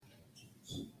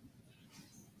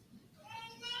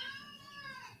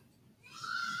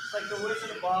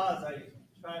applause. I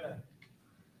try to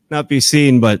not be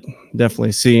seen, but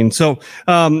definitely seen. So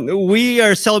we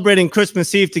are celebrating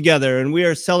Christmas Eve together, and we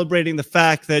are celebrating the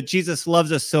fact that Jesus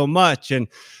loves us so much. And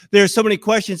there are so many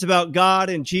questions about God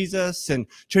and Jesus and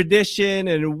tradition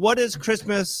and what is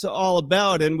Christmas all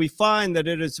about. And we find that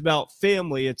it is about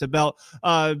family. It's about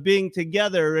being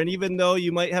together. And even though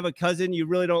you might have a cousin you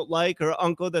really don't like, or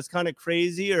uncle that's kind of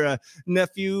crazy, or a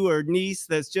nephew or niece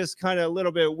that's just kind of a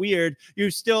little bit weird, you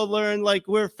still learn like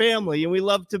we're family and we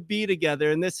love to be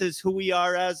together. And this is who we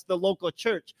are as the local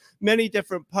church, many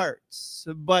different parts.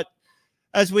 But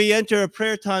as we enter a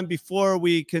prayer time before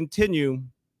we continue,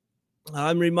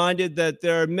 I'm reminded that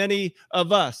there are many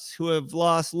of us who have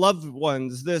lost loved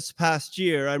ones this past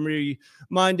year. I'm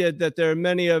reminded that there are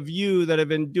many of you that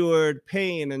have endured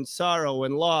pain and sorrow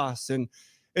and loss. And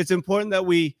it's important that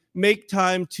we make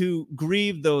time to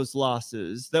grieve those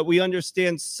losses, that we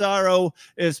understand sorrow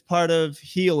is part of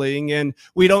healing, and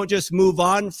we don't just move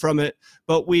on from it,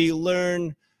 but we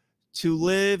learn to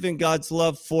live in God's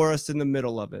love for us in the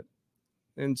middle of it.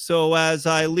 And so as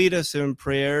I lead us in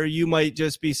prayer, you might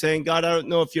just be saying, God, I don't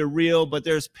know if you're real, but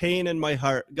there's pain in my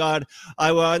heart. God,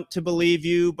 I want to believe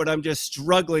you, but I'm just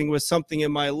struggling with something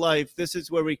in my life. This is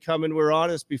where we come and we're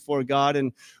honest before God,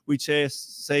 and we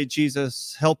say,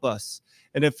 Jesus, help us.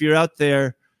 And if you're out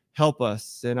there, help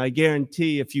us. And I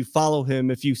guarantee if you follow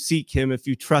him, if you seek him, if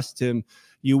you trust him,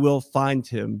 you will find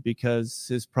him, because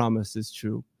his promise is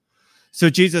true. So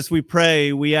Jesus, we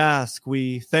pray, we ask,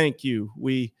 we thank you,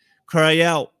 we cry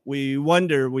out, we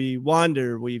wonder, we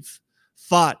wander, we've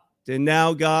fought. And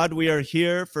now, God, we are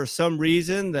here for some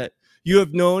reason that you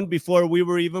have known before we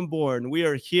were even born. We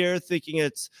are here thinking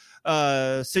it's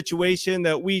a situation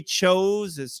that we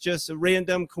chose. It's just a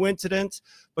random coincidence.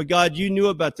 But God, you knew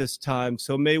about this time.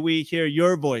 So may we hear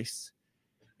your voice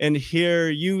and hear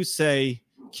you say,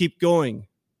 keep going.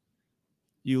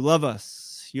 You love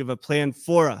us. You have a plan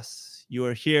for us. You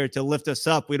are here to lift us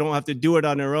up. We don't have to do it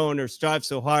on our own or strive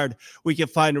so hard. We can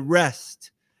find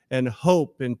rest and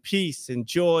hope and peace and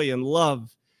joy and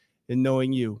love in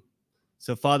knowing you.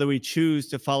 So, Father, we choose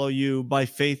to follow you by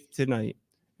faith tonight.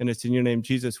 And it's in your name,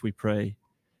 Jesus, we pray.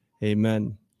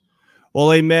 Amen.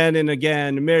 Well, amen. And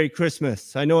again, Merry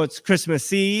Christmas. I know it's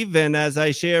Christmas Eve, and as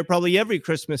I share probably every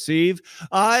Christmas Eve,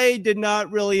 I did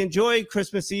not really enjoy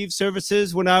Christmas Eve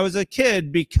services when I was a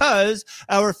kid, because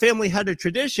our family had a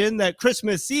tradition that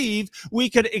Christmas Eve we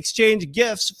could exchange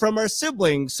gifts from our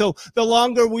siblings. So the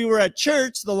longer we were at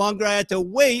church, the longer I had to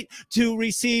wait to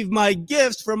receive my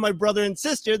gifts from my brother and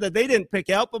sister that they didn't pick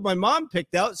out, but my mom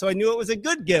picked out. So I knew it was a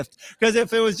good gift, because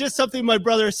if it was just something my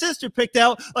brother or sister picked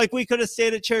out, like we could have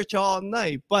stayed at church all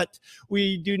night. But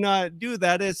we do not do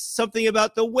that. It's something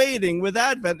about the waiting with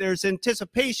Advent. There's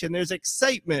anticipation, there's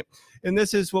excitement, and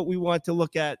this is what we want to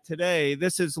look at today.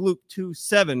 This is Luke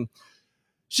 2:7.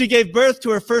 She gave birth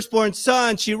to her firstborn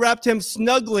son. She wrapped him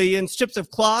snugly in strips of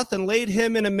cloth and laid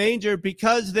him in a manger,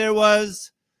 because there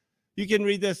was, you can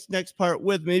read this next part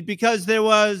with me, because there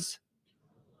was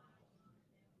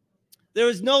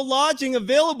no lodging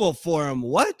available for him.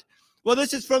 What? Well,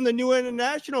 this is from the New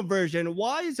International Version.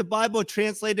 Why is the Bible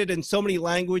translated in so many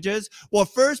languages? Well,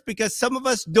 first, because some of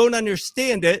us don't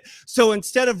understand it. So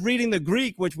instead of reading the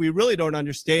Greek, which we really don't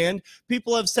understand,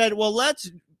 people have said, well,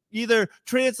 let's either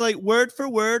translate word for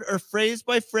word or phrase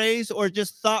by phrase or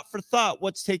just thought for thought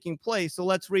what's taking place. So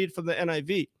let's read from the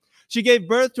NIV. She gave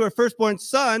birth to her firstborn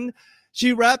son.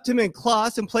 She wrapped him in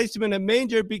cloths and placed him in a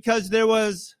manger, because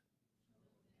there's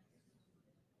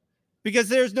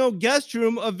no guest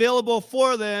room available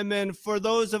for them. And for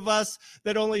those of us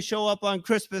that only show up on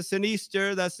Christmas and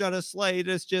Easter, that's not a slight.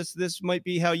 It's just, this might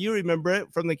be how you remember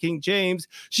it from the King James.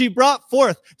 She brought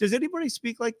forth. Does anybody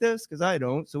speak like this? Because I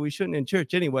don't, so we shouldn't in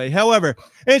church anyway. However,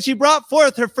 and she brought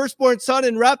forth her firstborn son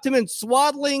and wrapped him in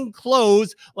swaddling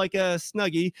clothes, like a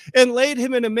Snuggie, and laid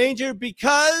him in a manger,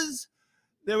 because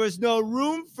there was no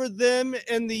room for them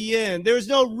in the inn. There was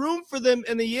no room for them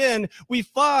in the inn. We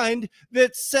find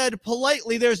that said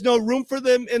politely, there's no room for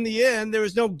them in the inn. There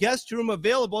was no guest room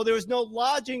available. There was no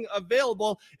lodging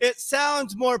available. It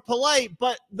sounds more polite,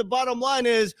 but the bottom line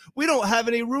is we don't have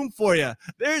any room for you.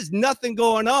 There's nothing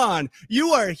going on.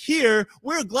 You are here.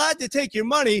 We're glad to take your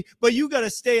money, but you got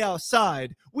to stay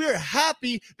outside. We're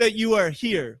happy that you are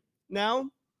here.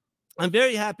 Now, I'm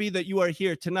very happy that you are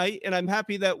here tonight, and I'm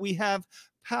happy that we have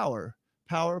power,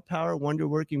 wonder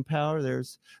working power.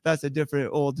 That's a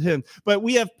different old hymn, but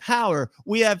we have power,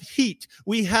 we have heat,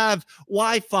 we have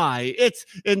Wi-Fi.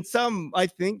 And some, I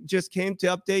think, just came to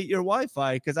update your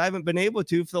Wi-Fi, because I haven't been able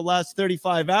to for the last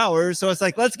 35 hours. So it's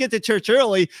like, let's get to church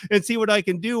early and see what I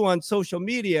can do on social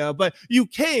media. But you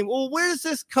came. Well, where does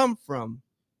this come from?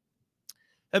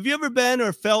 Have you ever been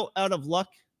or felt out of luck?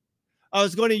 I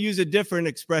was going to use a different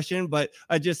expression, but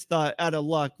I just thought out of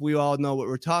luck. We all know what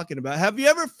we're talking about. Have you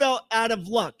ever felt out of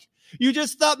luck? You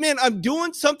just thought, man, I'm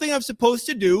doing something I'm supposed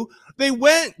to do.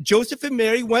 Joseph and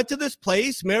Mary went to this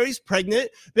place. Mary's pregnant.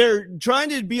 They're trying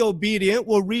to be obedient.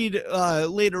 We'll read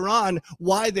later on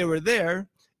why they were there.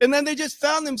 And then they just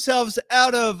found themselves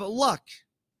out of luck.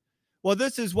 Well,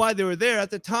 this is why they were there. At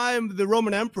the time, the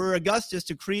Roman Emperor Augustus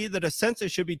decreed that a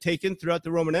census should be taken throughout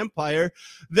the Roman Empire.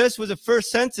 This was the first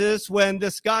census when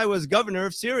this guy was governor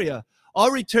of Syria.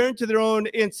 All returned to their own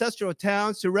ancestral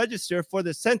towns to register for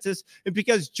the census. And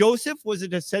because Joseph was a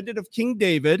descendant of King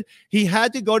David, he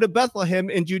had to go to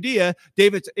Bethlehem in Judea,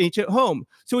 David's ancient home.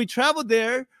 So he traveled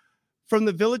there from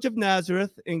the village of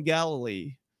Nazareth in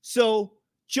Galilee. So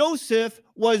Joseph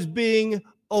was being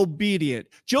obedient.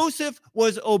 Joseph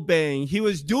was obeying. He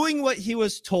was doing what he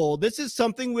was told. This is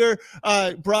something we're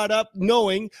brought up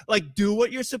knowing, like, do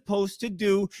what you're supposed to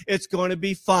do. It's going to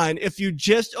be fine. If you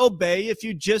just obey, if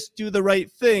you just do the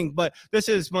right thing. But this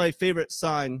is my favorite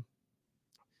sign.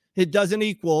 It does not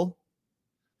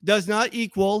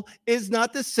equal, is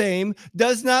not the same,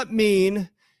 does not mean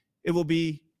it will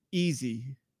be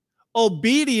easy.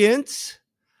 Obedience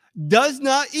does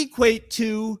not equate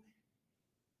to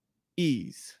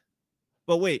ease.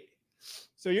 But wait,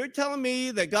 so you're telling me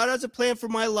that God has a plan for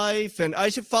my life and I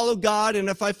should follow God, and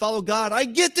if I follow God, I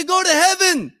get to go to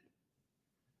heaven.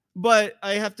 But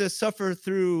I have to suffer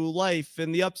through life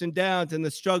and the ups and downs and the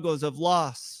struggles of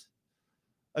loss,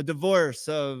 a divorce,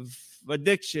 of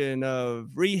addiction, of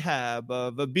rehab,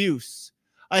 of abuse.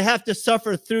 I have to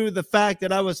suffer through the fact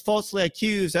that I was falsely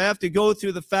accused. I have to go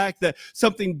through the fact that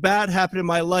something bad happened in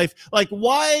my life. Like,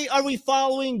 why are we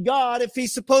following God if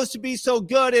he's supposed to be so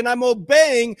good? And I'm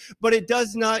obeying, but it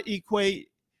does not equate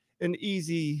an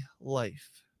easy life.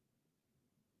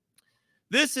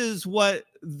 This is what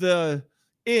the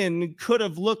inn could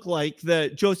have looked like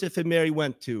that Joseph and Mary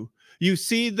went to. You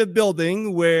see the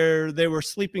building where they were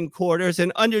sleeping quarters,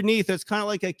 and underneath it's kind of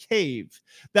like a cave.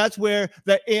 That's where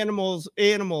the animals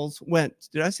went.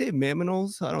 Did I say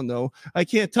mammals? I don't know. I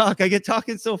can't talk. I get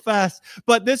talking so fast.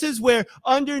 But this is where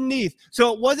underneath.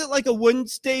 So it wasn't like a wooden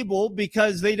stable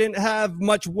because they didn't have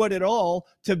much wood at all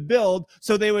to build.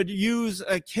 So they would use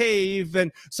a cave.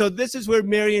 And so this is where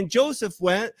Mary and Joseph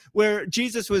went, where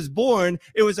Jesus was born.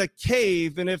 It was a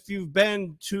cave. And if you've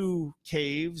been to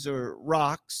caves or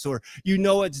rocks, or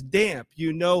it's damp,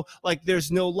 like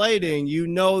there's no lighting,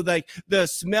 like the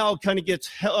smell kind of gets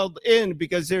held in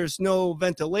because there's no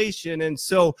ventilation. And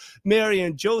so Mary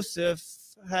and Joseph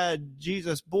had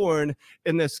Jesus born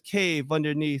in this cave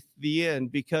underneath the inn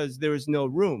because there was no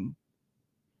room.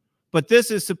 But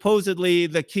this is supposedly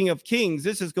the King of Kings.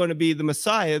 This is going to be the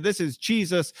Messiah. This is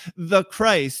Jesus the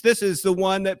Christ. This is the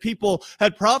one that people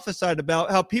had prophesied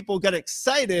about, how people got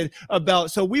excited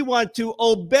about. So we want to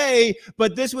obey,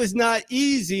 but this was not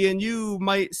easy. And you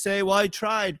might say, well, I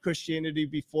tried Christianity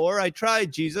before. I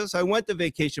tried Jesus. I went to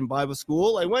Vacation Bible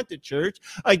School. I went to church.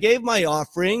 I gave my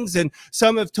offerings. And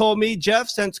some have told me, Jeff,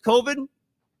 since COVID,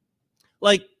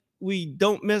 like, we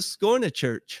don't miss going to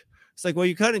church. It's like, well,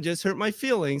 you kind of just hurt my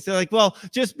feelings. They're like, well,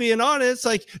 just being honest,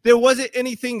 like there wasn't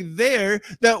anything there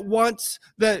that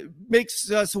makes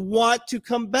us want to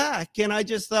come back. And I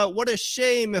just thought, what a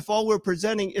shame if all we're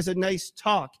presenting is a nice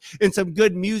talk and some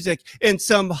good music and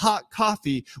some hot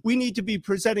coffee. We need to be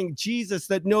presenting Jesus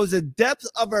that knows the depths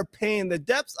of our pain, the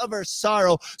depths of our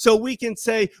sorrow, so we can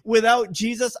say, without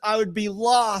Jesus, I would be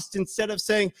lost, instead of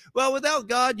saying, well, without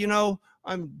God,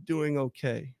 I'm doing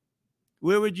okay.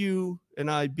 Where would you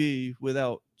and I be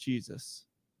without Jesus?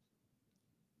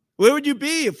 Where would you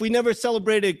be if we never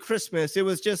celebrated Christmas? It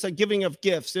was just a giving of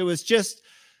gifts. It was just,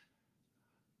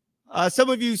 some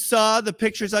of you saw the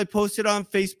pictures I posted on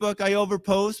Facebook. I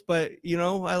overpost, but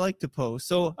I like to post.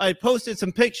 So I posted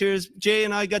some pictures. Jay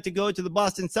and I got to go to the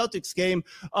Boston Celtics game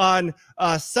on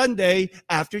Sunday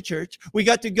after church. We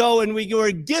got to go and we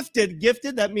were gifted.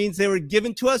 That means they were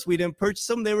given to us. We didn't purchase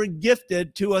them. They were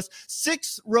gifted to us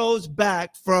 6 rows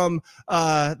back from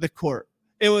the court.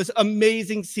 It was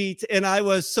amazing seats. And I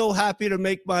was so happy to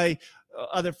make my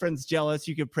other friends jealous.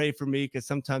 You could pray for me because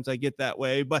sometimes I get that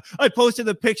way. But I posted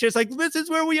the pictures like, this is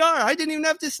where we are. I didn't even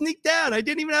have to sneak down. I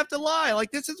didn't even have to lie. Like,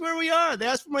 this is where we are. They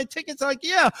asked for my tickets. I'm like,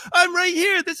 yeah, I'm right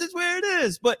here. This is where it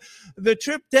is. But the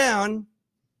trip down,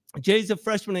 Jay's a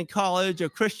freshman in college, a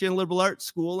Christian liberal arts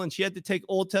school, and she had to take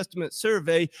Old Testament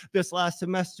survey this last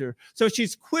semester. So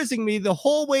she's quizzing me the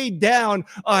whole way down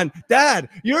on, Dad,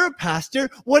 you're a pastor.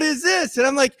 What is this? And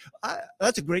I'm like,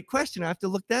 that's a great question. I have to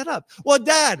look that up. Well,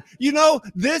 Dad, you know,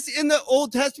 this in the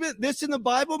Old Testament, this in the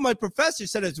Bible, my professor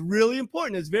said it's really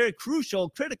important. It's very crucial,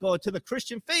 critical to the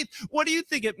Christian faith. What do you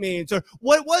think it means? Or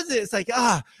what was it? It's like,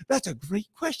 that's a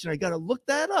great question. I got to look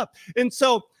that up. And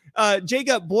so Jay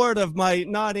got bored of my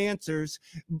not answers,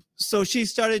 so she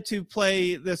started to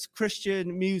play this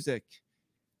Christian music.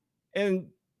 And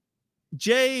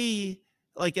Jay,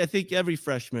 like I think every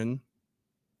freshman,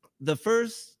 the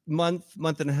first month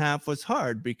and a half was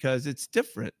hard because it's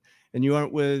different and you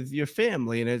aren't with your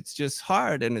family and it's just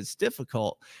hard and it's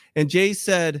difficult. And Jay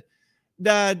said,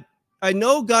 Dad, I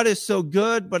know God is so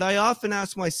good, but I often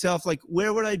ask myself, like,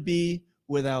 where would I be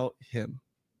without him?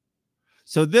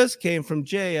 So this came from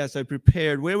Jay as I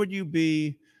prepared. Where would you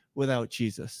be without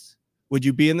Jesus? Would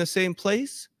you be in the same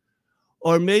place?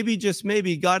 Or maybe, just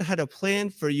maybe, God had a plan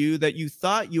for you that you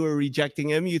thought you were rejecting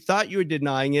him. You thought you were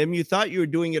denying him. You thought you were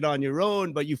doing it on your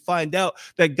own, but you find out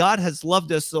that God has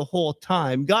loved us the whole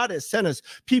time. God has sent us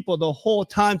people the whole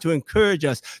time to encourage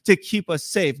us, to keep us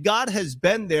safe. God has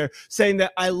been there saying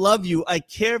that I love you, I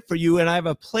care for you, and I have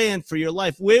a plan for your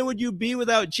life. Where would you be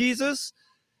without Jesus?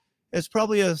 It's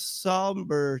probably a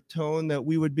somber tone that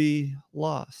we would be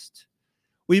lost.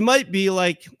 We might be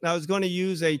like, I was going to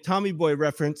use a Tommy Boy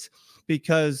reference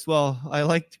because, well, I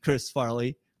liked Chris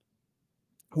Farley.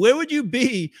 Where would you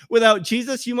be without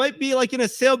Jesus? You might be like in a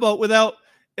sailboat without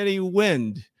any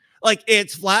wind. Like,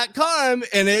 it's flat calm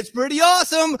and it's pretty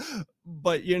awesome,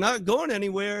 but you're not going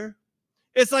anywhere.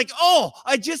 It's like, oh,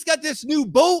 I just got this new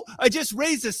boat. I just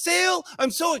raised a sail.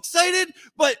 I'm so excited,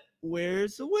 but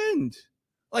where's the wind?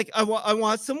 Like, I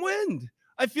want some wind.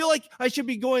 I feel like I should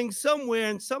be going somewhere.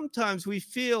 And sometimes we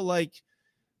feel like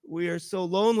we are so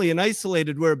lonely and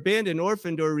isolated. We're abandoned,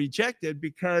 orphaned, or rejected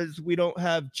because we don't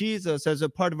have Jesus as a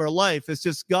part of our life. It's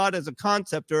just God as a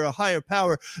concept or a higher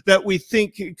power that we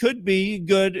think could be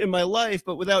good in my life.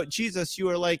 But without Jesus, you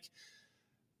are like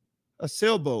a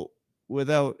sailboat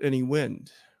without any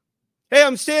wind. Hey,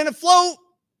 I'm staying afloat.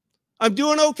 I'm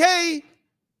doing okay.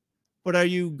 But are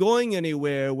you going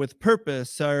anywhere with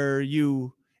purpose? Are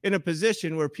you in a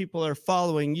position where people are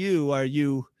following you? Are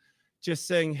you just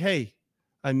saying, hey,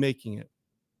 I'm making it?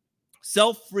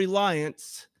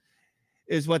 Self-reliance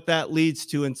is what that leads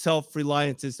to, and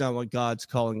self-reliance is not what God's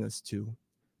calling us to.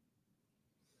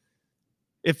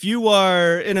 If you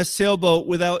are in a sailboat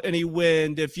without any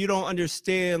wind, if you don't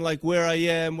understand like where I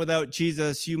am without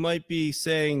Jesus, you might be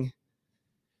saying,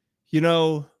 you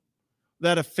know,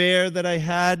 that affair that I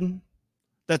had,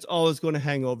 that's always going to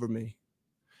hang over me.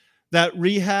 That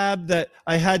rehab that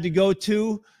I had to go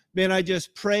to, man, I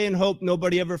just pray and hope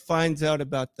nobody ever finds out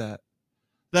about that.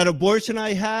 That abortion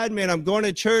I had, man, I'm going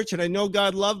to church and I know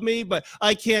God loved me, but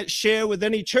I can't share with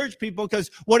any church people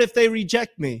because what if they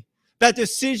reject me? That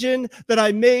decision that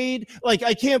I made, like,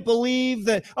 I can't believe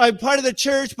that I'm part of the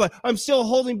church, but I'm still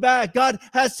holding back. God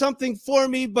has something for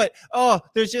me, but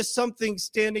there's just something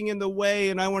standing in the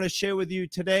way. And I want to share with you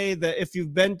today that if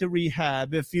you've been to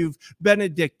rehab, if you've been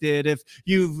addicted, if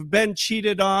you've been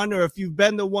cheated on, or if you've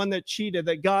been the one that cheated,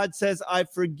 that God says, I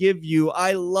forgive you.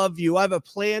 I love you. I have a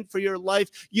plan for your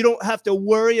life. You don't have to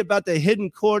worry about the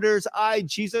hidden quarters.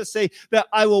 Jesus, say that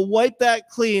I will wipe that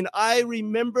clean. I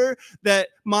remember that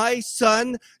my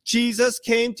son, Jesus,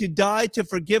 came to die to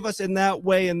forgive us in that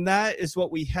way, and that is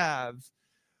what we have.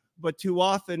 But too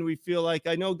often we feel like,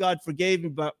 I know God forgave me,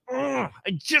 but I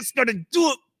just got to do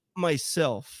it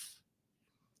myself.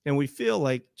 And we feel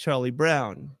like Charlie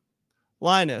Brown.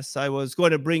 Linus, I was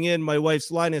going to bring in my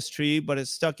wife's Linus tree, but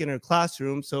it's stuck in her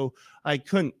classroom, so I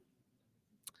couldn't.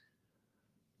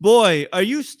 Boy, are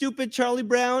you stupid, Charlie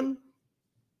Brown?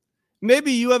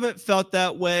 Maybe you haven't felt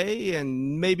that way,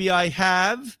 and maybe I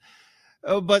have.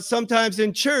 But sometimes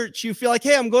in church, you feel like,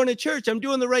 hey, I'm going to church. I'm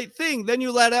doing the right thing. Then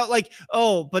you let out like,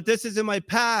 oh, but this is in my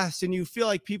past. And you feel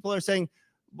like people are saying,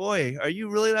 boy, are you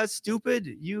really that stupid?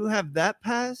 You have that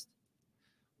past?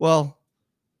 Well,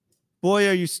 boy,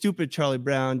 are you stupid, Charlie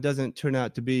Brown doesn't turn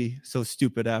out to be so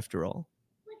stupid after all.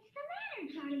 What's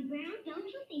the matter, Charlie Brown? Don't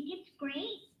you think it's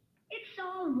great? It's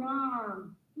all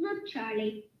wrong. Look,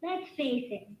 Charlie, let's face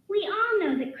it. We all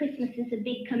know that Christmas is a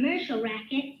big commercial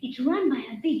racket. It's run by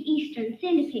a big Eastern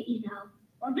syndicate, you know.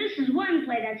 Well, this is one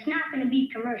play that's not going to be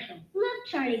commercial. Look,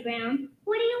 Charlie Brown,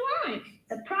 what do you want?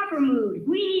 The proper mood.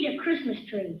 We need a Christmas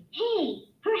tree. Hey,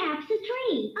 perhaps a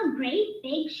tree. A great,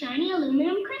 big, shiny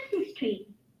aluminum Christmas tree.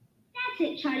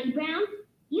 That's it, Charlie Brown.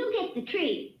 You get the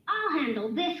tree. I'll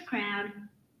handle this crowd.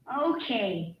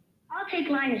 Okay. I'll take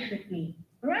Linus with me.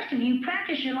 The rest of you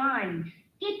practice your lines.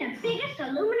 Get the biggest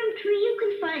aluminum tree you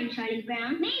can find, Charlie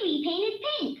Brown. Maybe paint it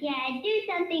pink. Yeah, do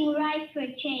something right for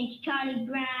a change, Charlie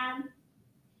Brown.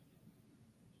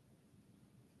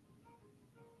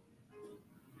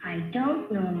 I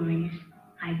don't know, Linus.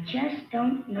 I just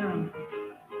don't know.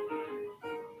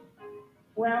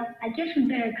 Well, I guess we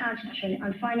better concentrate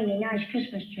on finding a nice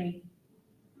Christmas tree.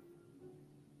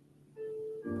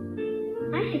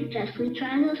 I suggest we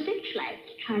try those searchlights,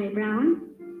 Charlie Brown.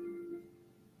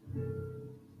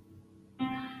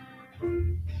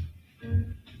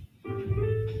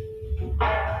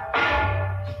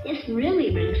 This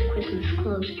really brings Christmas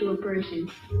close to a person.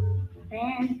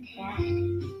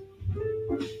 Fantastic.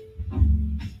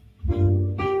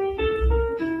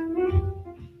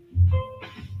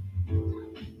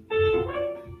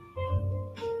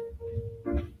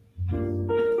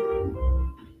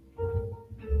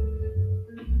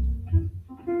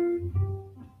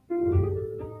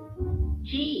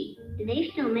 Gee, do they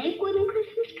still make wooden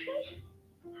Christmas trees?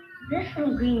 This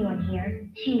little green one here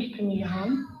seems to need a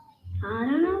home. I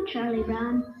don't know, Charlie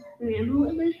Brown. Remember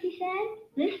what Lucy said?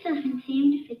 This doesn't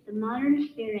seem to fit the modern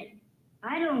spirit.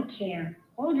 I don't care.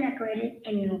 We'll decorate it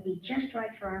and it'll be just right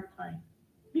for our play.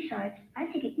 Besides, I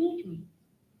think it needs me.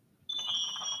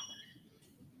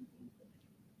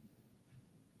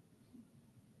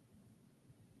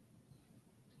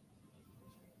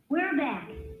 We're back.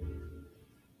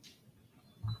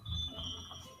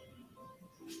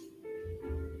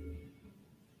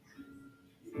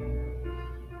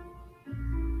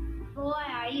 Boy,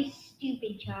 are you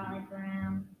stupid, Charlie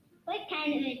Brown. What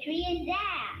kind of a tree is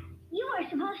that? You were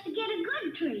supposed to get a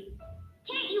good tree.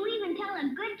 Can't you even tell a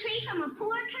good tree from a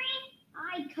poor tree?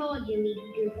 I told you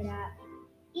he'd goof it up.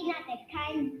 He's not the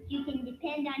kind you can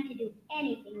depend on to do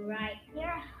anything right.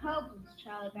 You're hopeless,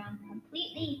 Charlie Brown.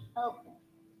 Completely hopeless.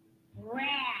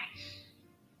 Rats!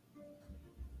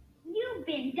 You've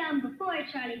been dumb before,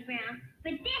 Charlie Brown,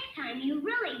 but this time you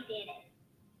really did it.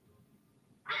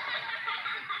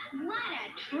 What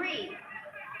a tree!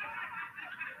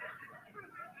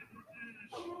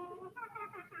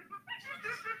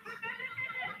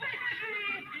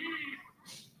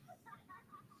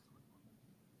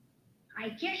 I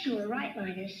guess you were right,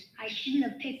 Linus. I shouldn't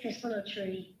have picked this little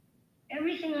tree.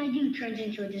 Everything I do turns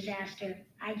into a disaster.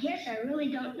 I guess I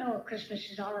really don't know what Christmas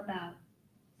is all about.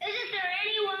 Isn't there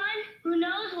anyone who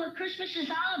knows what Christmas is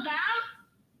all about?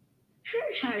 Sure,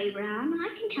 Charlie Brown. I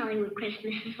can tell you what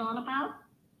Christmas is all about.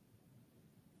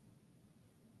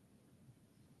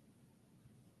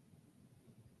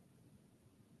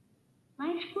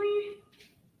 Lights, please.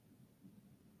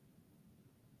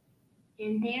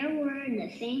 And there were in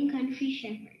the same country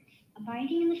shepherds,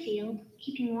 abiding in the field,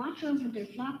 keeping watch over their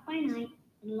flock by night.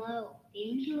 And lo, the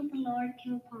angel of the Lord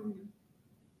came upon them.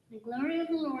 The glory of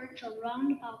the Lord shone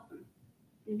round about them.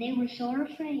 And they were sore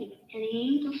afraid. And the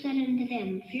angel said unto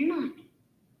them, Fear not,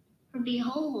 for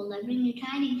behold, I bring you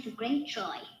tidings of great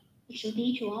joy, which shall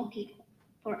be to all people.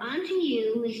 For unto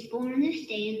you is born this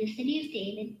day in the city of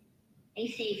David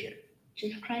a Savior,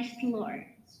 which is Christ the Lord.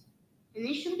 And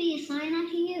this shall be a sign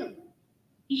unto you.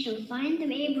 You shall find the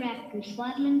babe wrapped in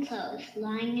swaddling clothes,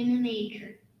 lying in a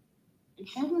manger. And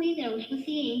suddenly there was with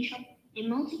the angel a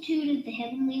multitude of the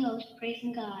heavenly host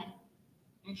praising God,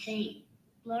 and saying,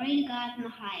 Glory to God in the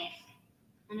highest,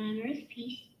 and on earth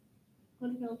peace,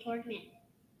 goodwill toward men.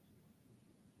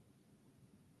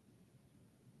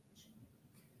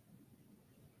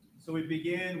 So we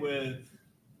began with,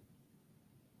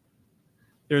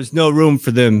 there's no room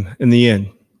for them in the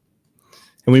inn.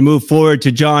 And we move forward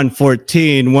to John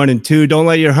 14, 1 and 2. Don't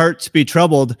let your hearts be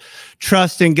troubled.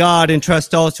 Trust in God and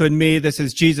trust also in me. This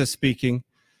is Jesus speaking.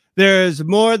 There is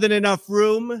more than enough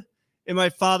room in my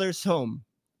Father's home.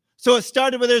 So it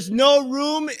started with there's no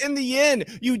room in the inn.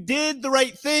 You did the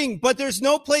right thing, but there's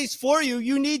no place for you.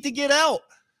 You need to get out.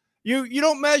 You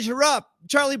don't measure up.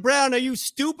 Charlie Brown, are you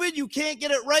stupid? You can't get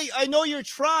it right. I know you're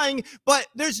trying, but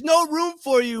there's no room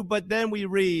for you. But then we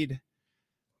read,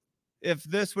 if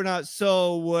this were not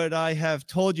so, would I have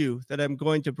told you that I'm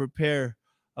going to prepare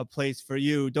a place for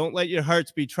you? Don't let your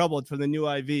hearts be troubled, from the new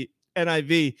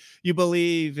NIV. You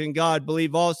believe in God,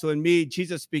 believe also in me.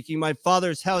 Jesus speaking, my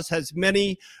Father's house has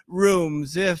many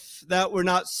rooms. If that were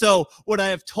not so, would I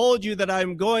have told you that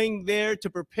I'm going there to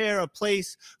prepare a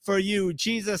place for you?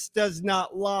 Jesus does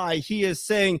not lie. He is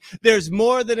saying there's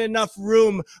more than enough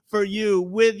room for you,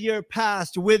 with your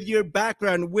past, with your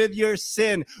background, with your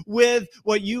sin, with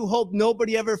what you hope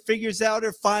nobody ever figures out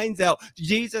or finds out.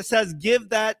 Jesus says, give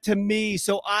that to me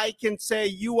so I can say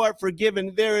you are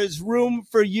forgiven. There is room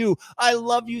for you. I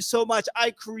love you so much.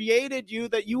 I created you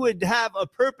that you would have a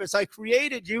purpose. I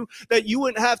created you that you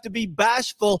wouldn't have to be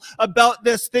bashful about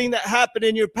this thing that happened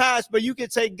in your past, but you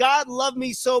could say, God loved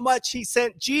me so much, he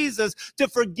sent Jesus to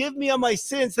forgive me of my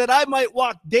sins, that I might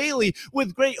walk daily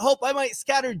with great hope. I might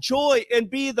scatter joy and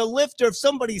be the lifter of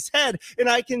somebody's head. And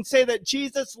I can say that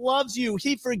Jesus loves you.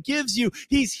 He forgives you.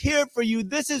 He's here for you.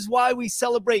 This is why we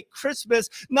celebrate Christmas,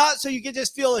 not so you can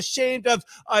just feel ashamed of,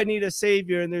 I need a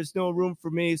savior and there's no room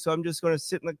for me, so I'm just going to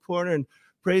sit in the corner and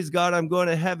praise God, I'm going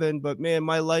to heaven, but man,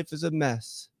 my life is a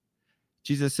mess.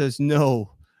 Jesus says,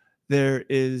 no, there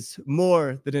is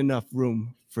more than enough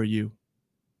room for you.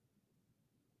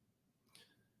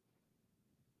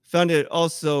 Found it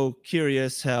also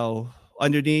curious how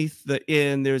underneath the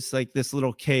inn, there's like this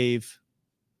little cave.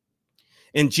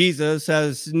 And Jesus,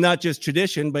 as not just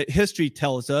tradition, but history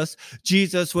tells us,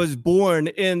 Jesus was born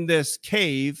in this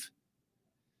cave.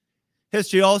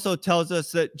 History also tells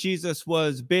us that Jesus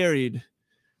was buried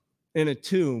in a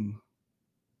tomb,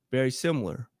 very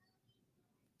similar.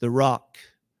 The rock,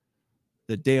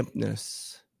 the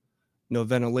dampness, no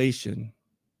ventilation.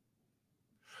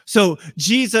 So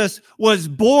Jesus was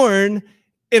born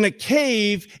in a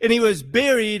cave and he was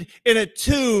buried in a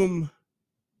tomb,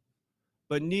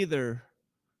 but neither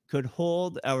could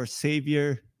hold our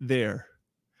Savior there.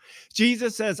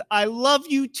 Jesus says, I love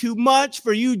you too much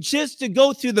for you just to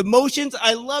go through the motions.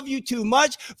 I love you too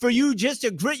much for you just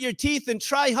to grit your teeth and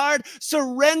try hard.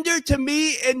 Surrender to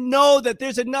me and know that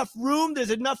there's enough room, there's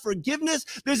enough forgiveness,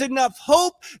 there's enough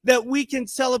hope that we can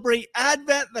celebrate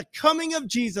Advent, the coming of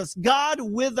Jesus, God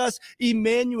with us,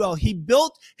 Emmanuel. He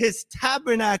built his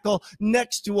tabernacle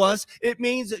next to us. It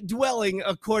means dwelling,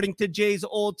 according to Jay's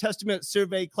Old Testament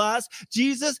survey class.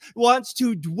 Jesus wants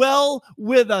to dwell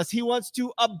with us. He wants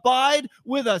to abide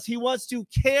with us. He wants to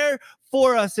care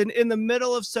for us. And in the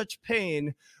middle of such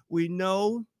pain, we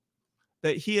know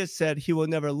that he has said he will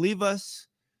never leave us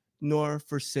nor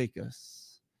forsake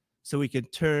us. So we can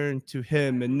turn to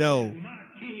him and know. My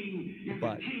king is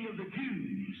the king of the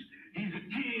Jews. He's the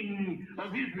king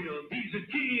of Israel. He's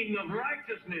the king of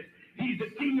righteousness. He's the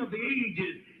king of the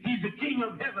ages. He's the king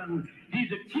of heaven. He's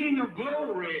the king of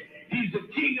glory. He's the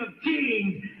king of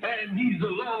kings. And he's the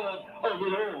Lord of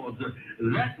lords.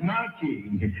 That's my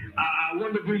king. I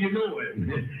wonder do you know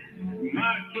him?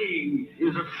 My king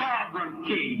is a sovereign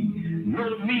king.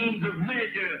 No means of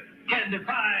measure can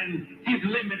define his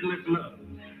limitless love.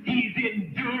 He's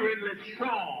enduringly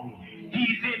strong.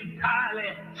 He's entirely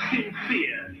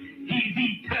sincere. He's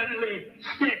eternally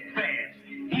steadfast.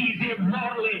 He's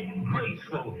immortally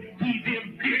graceful. He's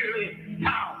imperially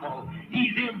powerful.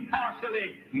 He's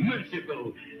impartially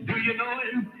merciful. Do you know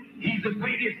him? He's the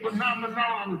greatest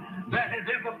phenomenon that has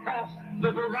ever crossed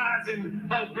the horizon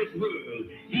of this world.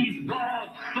 He's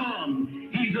God's son.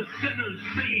 He's a sinner's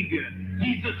savior.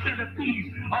 He's the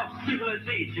centerpiece of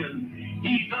civilization.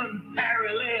 He's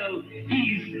unparalleled.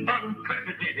 He's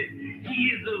unprecedented.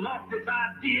 He is the loftiest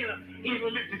idea in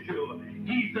literature.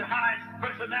 He's the highest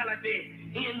personality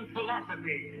in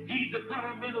philosophy. He's the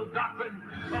fundamental doctrine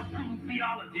of true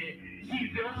theology.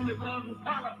 He's the only one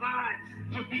qualified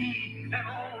to be an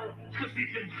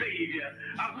all-sufficient Savior.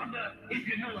 I wonder if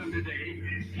you know him today.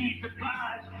 He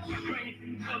supplies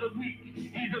strength for the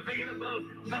weak. He's available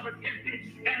for the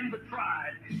tempted and the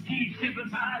tried. He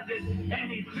sympathizes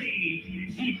and he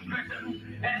saves. He strengthens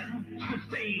and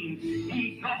sustains.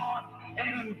 He guards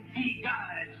and he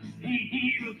guides. He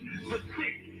heals the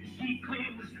sick. He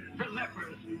cleanses the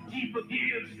lepers. He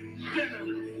forgives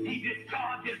sinners. He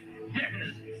discharges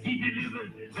debtors. He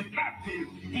delivers the captive.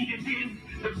 He defends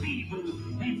the feeble.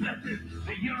 He blesses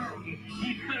the young.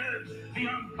 He serves the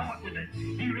unfortunate.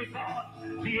 He regards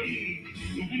the aged.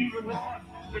 He rewards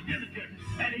the diligent.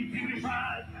 And he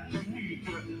purifies the weak.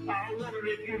 I wonder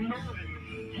if you know him.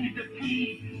 He's the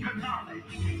key to knowledge.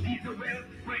 He's the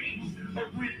wellspring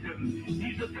of wisdom.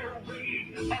 He's the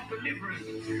doorway of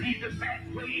deliverance. He's the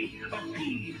pathway of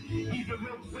peace. He's the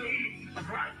roadway of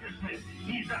righteousness.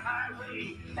 He's the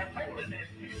highway of holiness.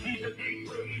 He's the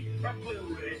gateway of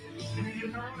glory. Do you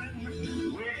know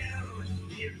him? Well,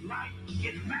 his light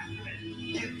is matchless.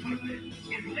 His goodness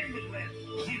is limitless.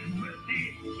 His mercy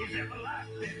is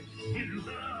everlasting. His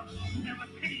love never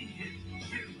changes.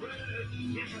 His word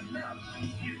is enough.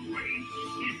 His grace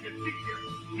is sufficient.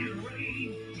 His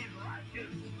reign is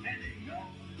righteous. And his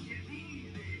yoke is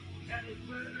easy. And his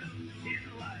burden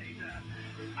is light.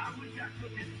 I wish I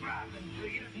could describe him to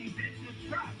you. He's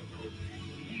indescribable.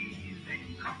 He's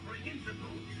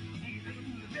incomprehensible. He's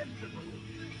invincible.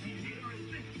 He's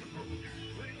irresistible.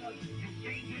 Well, you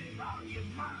can't get him out of your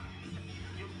mind.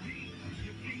 You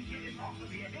can't get him off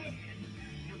of your head.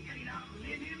 You can't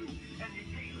outlive him, and you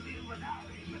can't live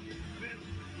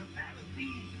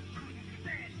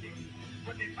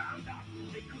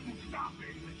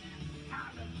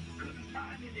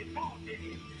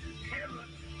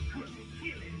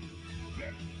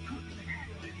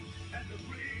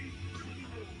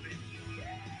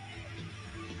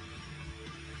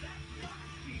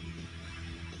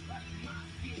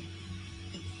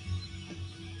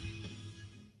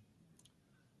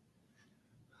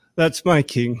That's my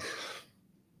king.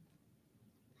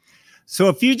 So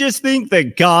if you just think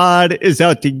that God is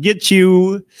out to get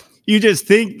you, you just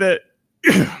think that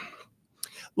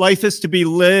life is to be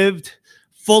lived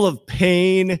full of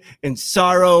pain and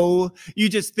sorrow. You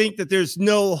just think that there's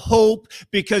no hope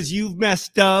because you've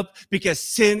messed up, because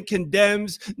sin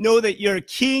condemns. Know that your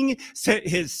king sent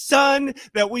his son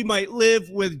that we might live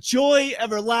with joy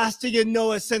everlasting and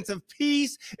know a sense of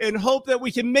peace and hope that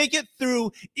we can make it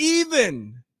through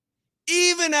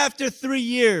even after 3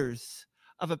 years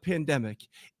of a pandemic,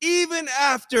 even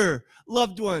after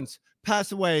loved ones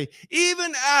pass away,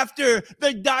 even after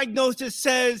the diagnosis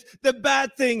says the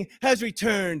bad thing has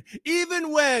returned,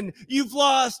 even when you've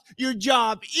lost your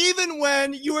job, even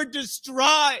when you are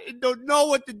distraught and don't know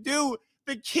what to do,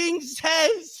 the king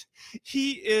says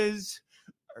he is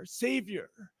our savior.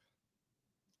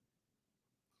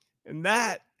 And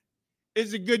that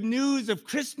is the good news of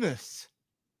Christmas.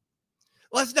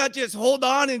 Let's not just hold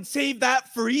on and save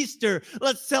that for Easter.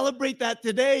 Let's celebrate that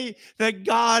today, that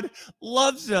God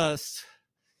loves us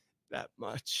that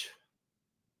much.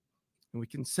 And we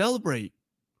can celebrate,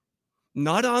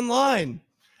 not online,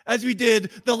 as we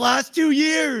did the last 2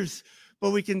 years,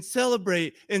 but we can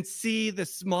celebrate and see the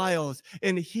smiles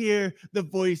and hear the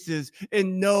voices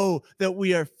and know that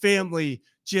we are family,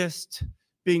 just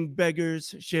being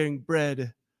beggars, sharing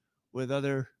bread with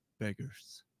other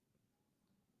beggars.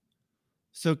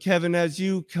 So, Kevin, as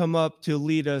you come up to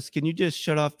lead us, can you just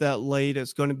shut off that light?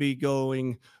 It's going to be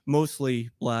going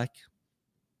mostly black.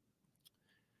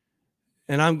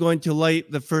 And I'm going to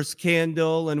light the first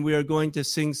candle, and we are going to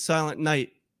sing Silent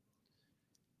Night.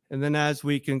 And then as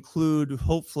we conclude,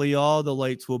 hopefully all the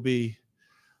lights will be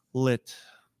lit.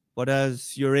 But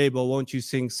as you're able, won't you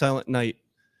sing Silent Night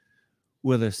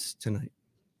with us tonight?